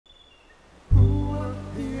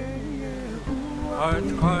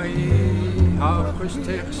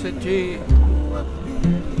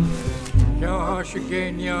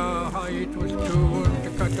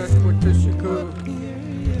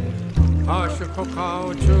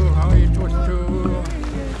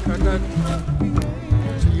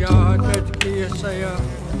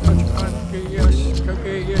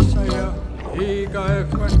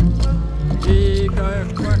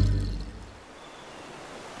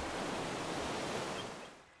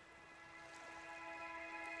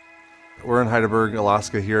We're in Hydaburg,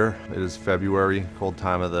 Alaska here. It is February, cold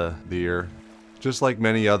time of the year. Just like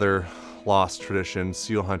many other lost traditions,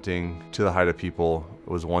 seal hunting to the Haida people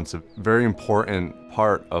was once a very important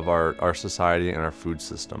part of our society and our food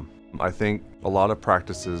system. I think a lot of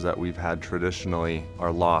practices that we've had traditionally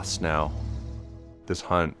are lost now. This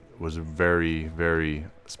hunt was very, very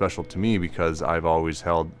special to me because I've always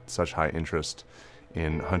held such high interest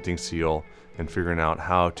in hunting seal and figuring out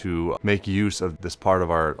how to make use of this part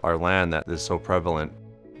of our land that is so prevalent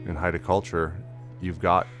in Haida culture. You've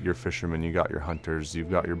got your fishermen, you've got your hunters,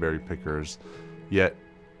 you've got your berry pickers, yet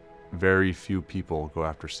very few people go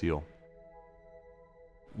after seal.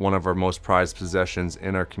 One of our most prized possessions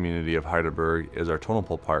in our community of Hydaburg is our totem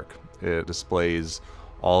pole park. It displays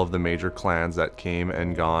all of the major clans that came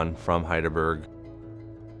and gone from Hydaburg.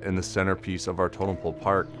 In the centerpiece of our totem pole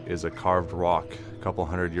park is a carved rock, a couple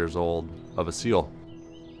hundred years old, of a seal.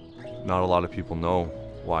 Not a lot of people know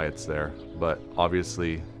why it's there, but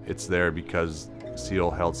obviously it's there because seal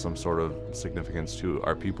held some sort of significance to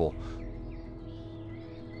our people.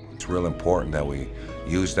 It's real important that we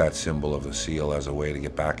use that symbol of the seal as a way to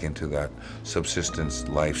get back into that subsistence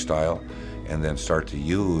lifestyle and then start to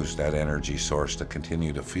use that energy source to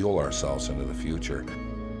continue to fuel ourselves into the future.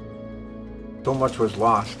 So much was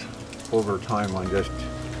lost over time on just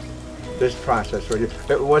this process.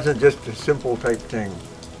 It wasn't just a simple type thing.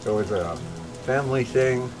 It was a family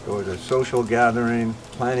thing, it was a social gathering,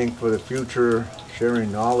 planning for the future,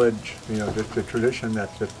 sharing knowledge, you know, just a tradition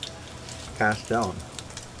that's just passed down.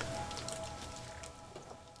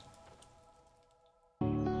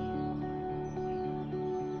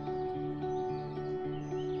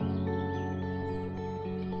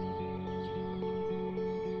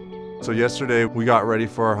 So yesterday we got ready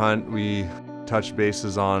for our hunt. We touched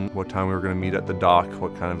bases on what time we were going to meet at the dock,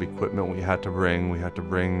 what kind of equipment we had to bring. We had to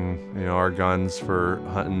bring, you know, our guns for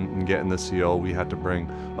hunting and getting the seal. We had to bring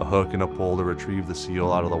a hook and a pole to retrieve the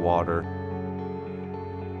seal out of the water.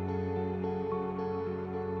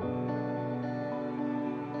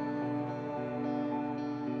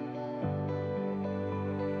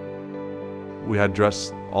 We had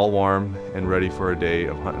dressed all warm and ready for a day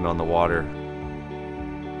of hunting on the water.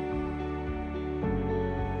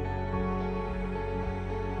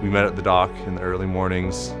 We met at the dock in the early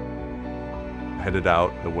mornings, headed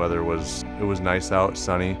out. The weather was nice out,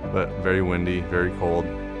 sunny, but very windy, very cold.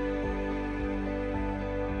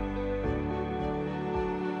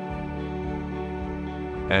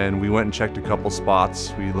 And we went and checked a couple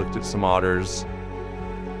spots. We looked at some otters.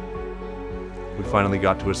 We finally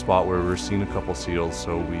got to a spot where we were seeing a couple seals,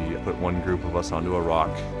 so we put one group of us onto a rock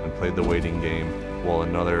and played the waiting game, while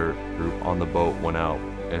another group on the boat went out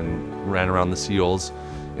and ran around the seals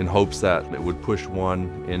in hopes that it would push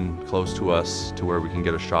one in close to us to where we can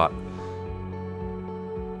get a shot.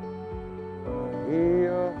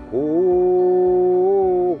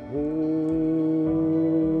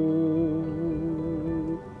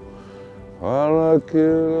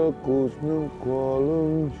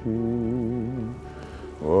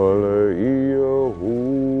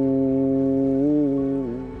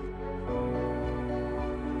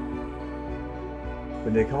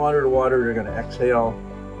 When they come out of the water, they're going to exhale,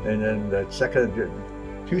 and then the second,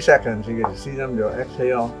 2 seconds, you get to see them, they'll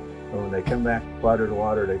exhale, and when they come back out of the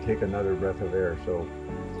water, they take another breath of air. So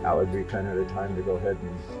that would be kind of the time to go ahead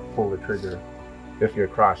and pull the trigger if your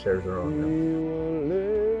crosshairs are on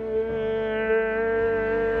them.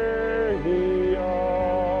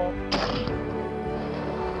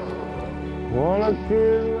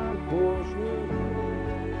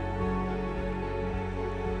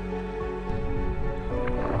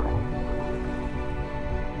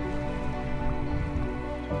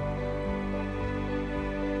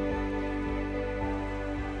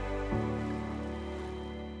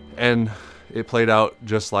 And it played out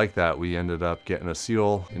just like that. We ended up getting a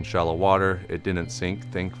seal in shallow water. It didn't sink,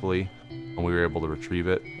 thankfully, and we were able to retrieve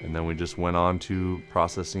it. And then we just went on to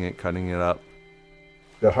processing it, cutting it up.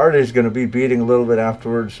 The heart is going to be beating a little bit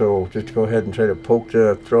afterwards, so just go ahead and try to poke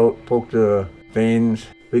the throat, poke the veins,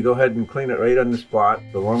 We go ahead and clean it right on the spot.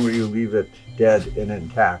 The longer you leave it dead and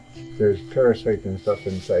intact, there's parasites and stuff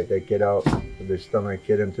inside. They get out of the stomach,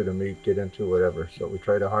 get into the meat, get into whatever. So we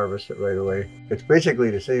try to harvest it right away. It's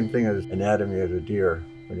basically the same thing as anatomy as a deer.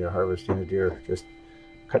 When you're harvesting a deer, just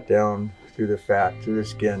cut down through the fat, through the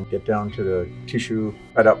skin, get down to the tissue,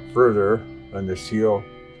 cut up further on the seal,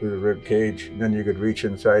 through the rib cage. And then you could reach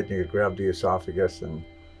inside and you could grab the esophagus and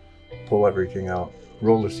pull everything out.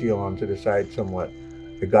 Roll the seal onto the side somewhat.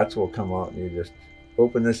 The guts will come out and you just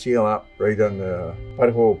open the seal up right on the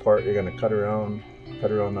butthole part. You're going to cut around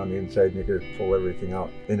on the inside and you can pull everything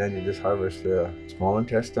out. And then you just harvest the small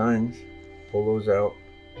intestines, pull those out,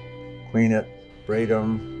 clean it, braid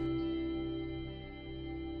them.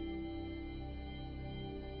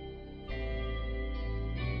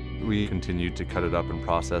 We continued to cut it up and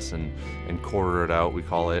process and quarter it out, we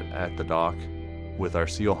call it, at the dock. With our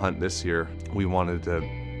seal hunt this year, we wanted to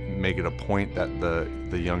make it a point that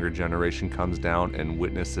the younger generation comes down and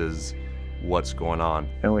witnesses what's going on.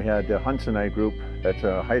 And we had the Hunsonite group, that's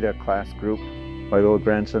a Haida class group. My little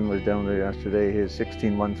grandson was down there yesterday, he's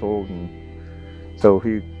 16 months old, and so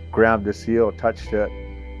he grabbed the seal, touched it,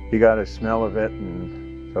 he got a smell of it,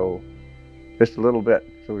 and so just a little bit.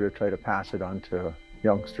 So we would try to pass it on to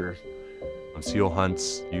youngsters. Seal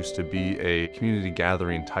hunts used to be a community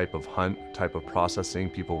gathering type of hunt, type of processing.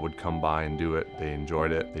 People would come by and do it. They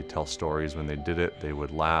enjoyed it. They'd tell stories when they did it. They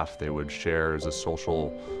would laugh. They would share as a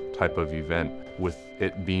social type of event. With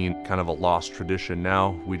it being kind of a lost tradition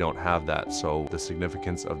now, we don't have that. So the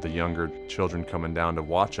significance of the younger children coming down to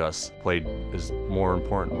watch us played a more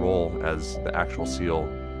important role as the actual seal.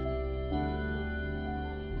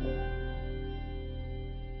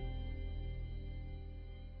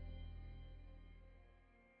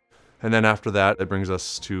 And then after that, it brings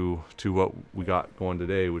us to what we got going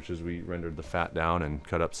today, which is we rendered the fat down and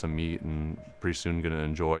cut up some meat, and pretty soon going to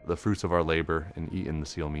enjoy the fruits of our labor and eating the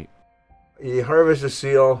seal meat. You harvest the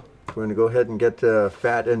seal, we're going to go ahead and get the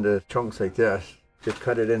fat into chunks like this. Just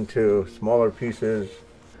cut it into smaller pieces.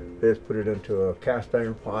 Just put it into a cast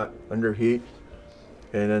iron pot under heat.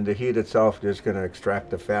 And then the heat itself is just going to extract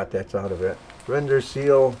the fat that's out of it. Render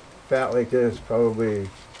seal fat like this, probably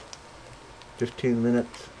 15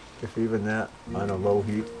 minutes. If even that, on a low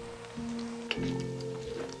heat.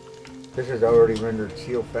 This is already rendered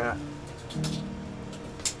seal fat.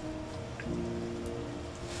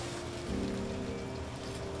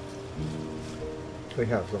 We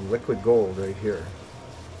have some liquid gold right here.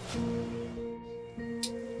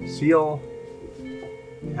 Seal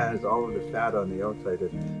has all of the fat on the outside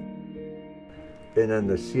of it. And then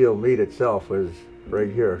the seal meat itself was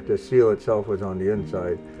right here. The seal itself was on the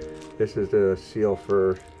inside. This is the seal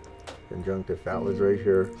fur. Conjunctive fat was right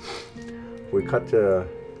here. We cut the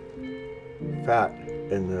fat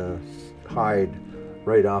and the hide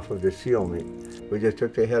right off of the seal meat. We just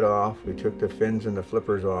took the head off, we took the fins and the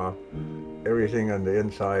flippers off, everything on the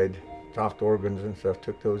inside, soft organs and stuff,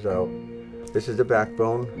 took those out. This is the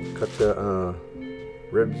backbone, cut the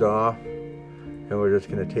ribs off, and we're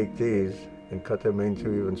just going to take these and cut them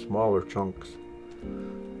into even smaller chunks.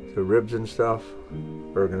 The ribs and stuff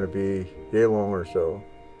are going to be yay long or so.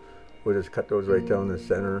 We'll just cut those right down the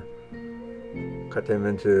center, cut them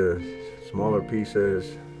into smaller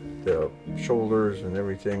pieces, the shoulders and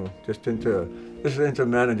everything, just into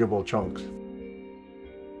manageable chunks.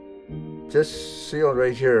 This seal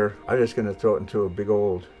right here, I'm just going to throw it into a big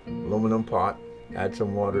old aluminum pot, add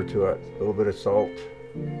some water to it, a little bit of salt.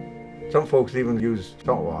 Some folks even use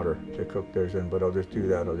salt water to cook theirs in, but I'll just do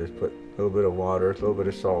that. I'll just put a little bit of water, a little bit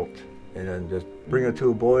of salt, and then just bring it to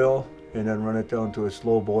a boil, and then run it down to a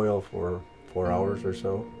slow boil for 4 hours or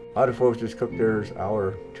so. A lot of folks just cook theirs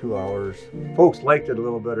hour, 2 hours. Folks liked it a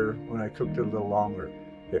little better when I cooked it a little longer.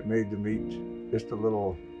 It made the meat just a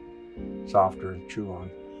little softer to chew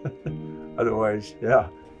on. Otherwise, yeah,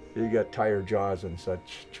 you get tired jaws and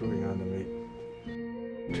such chewing on the meat.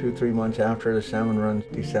 2-3 months after the salmon run,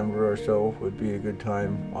 December or so would be a good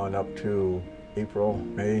time, on up to April,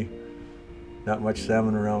 May. Not much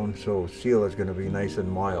salmon around, so seal is going to be nice and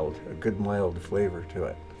mild, a good mild flavor to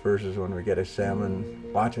it. Versus when we get a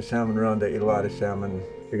salmon, lots of salmon around, they eat a lot of salmon,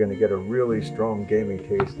 you're going to get a really strong gamey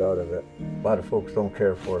taste out of it. A lot of folks don't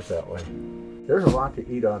care for it that way. There's a lot to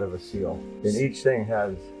eat out of a seal, and each thing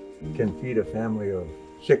can feed a family of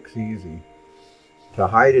 6 easy. The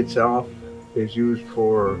hide itself is used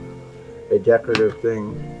for a decorative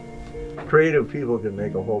thing. Creative people can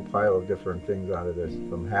make a whole pile of different things out of this,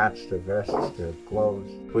 from hats to vests to gloves.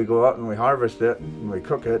 We go out and we harvest it and we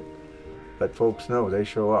cook it, let folks know, they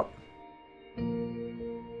show up.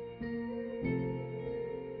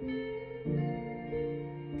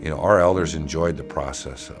 You know, our elders enjoyed the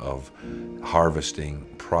process of harvesting,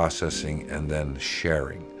 processing, and then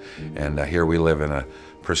sharing. And here we live in a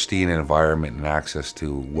pristine environment and access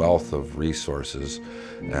to wealth of resources,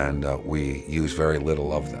 and we use very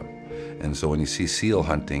little of them. And so when you see seal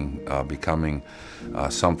hunting becoming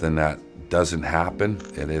something that doesn't happen,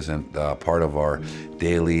 it isn't part of our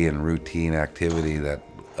daily and routine activity that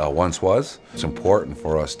once was, it's important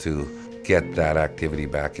for us to get that activity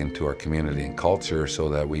back into our community and culture so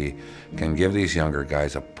that we can give these younger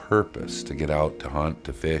guys a purpose to get out, to hunt,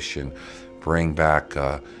 to fish, and bring back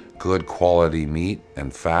good quality meat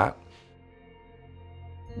and fat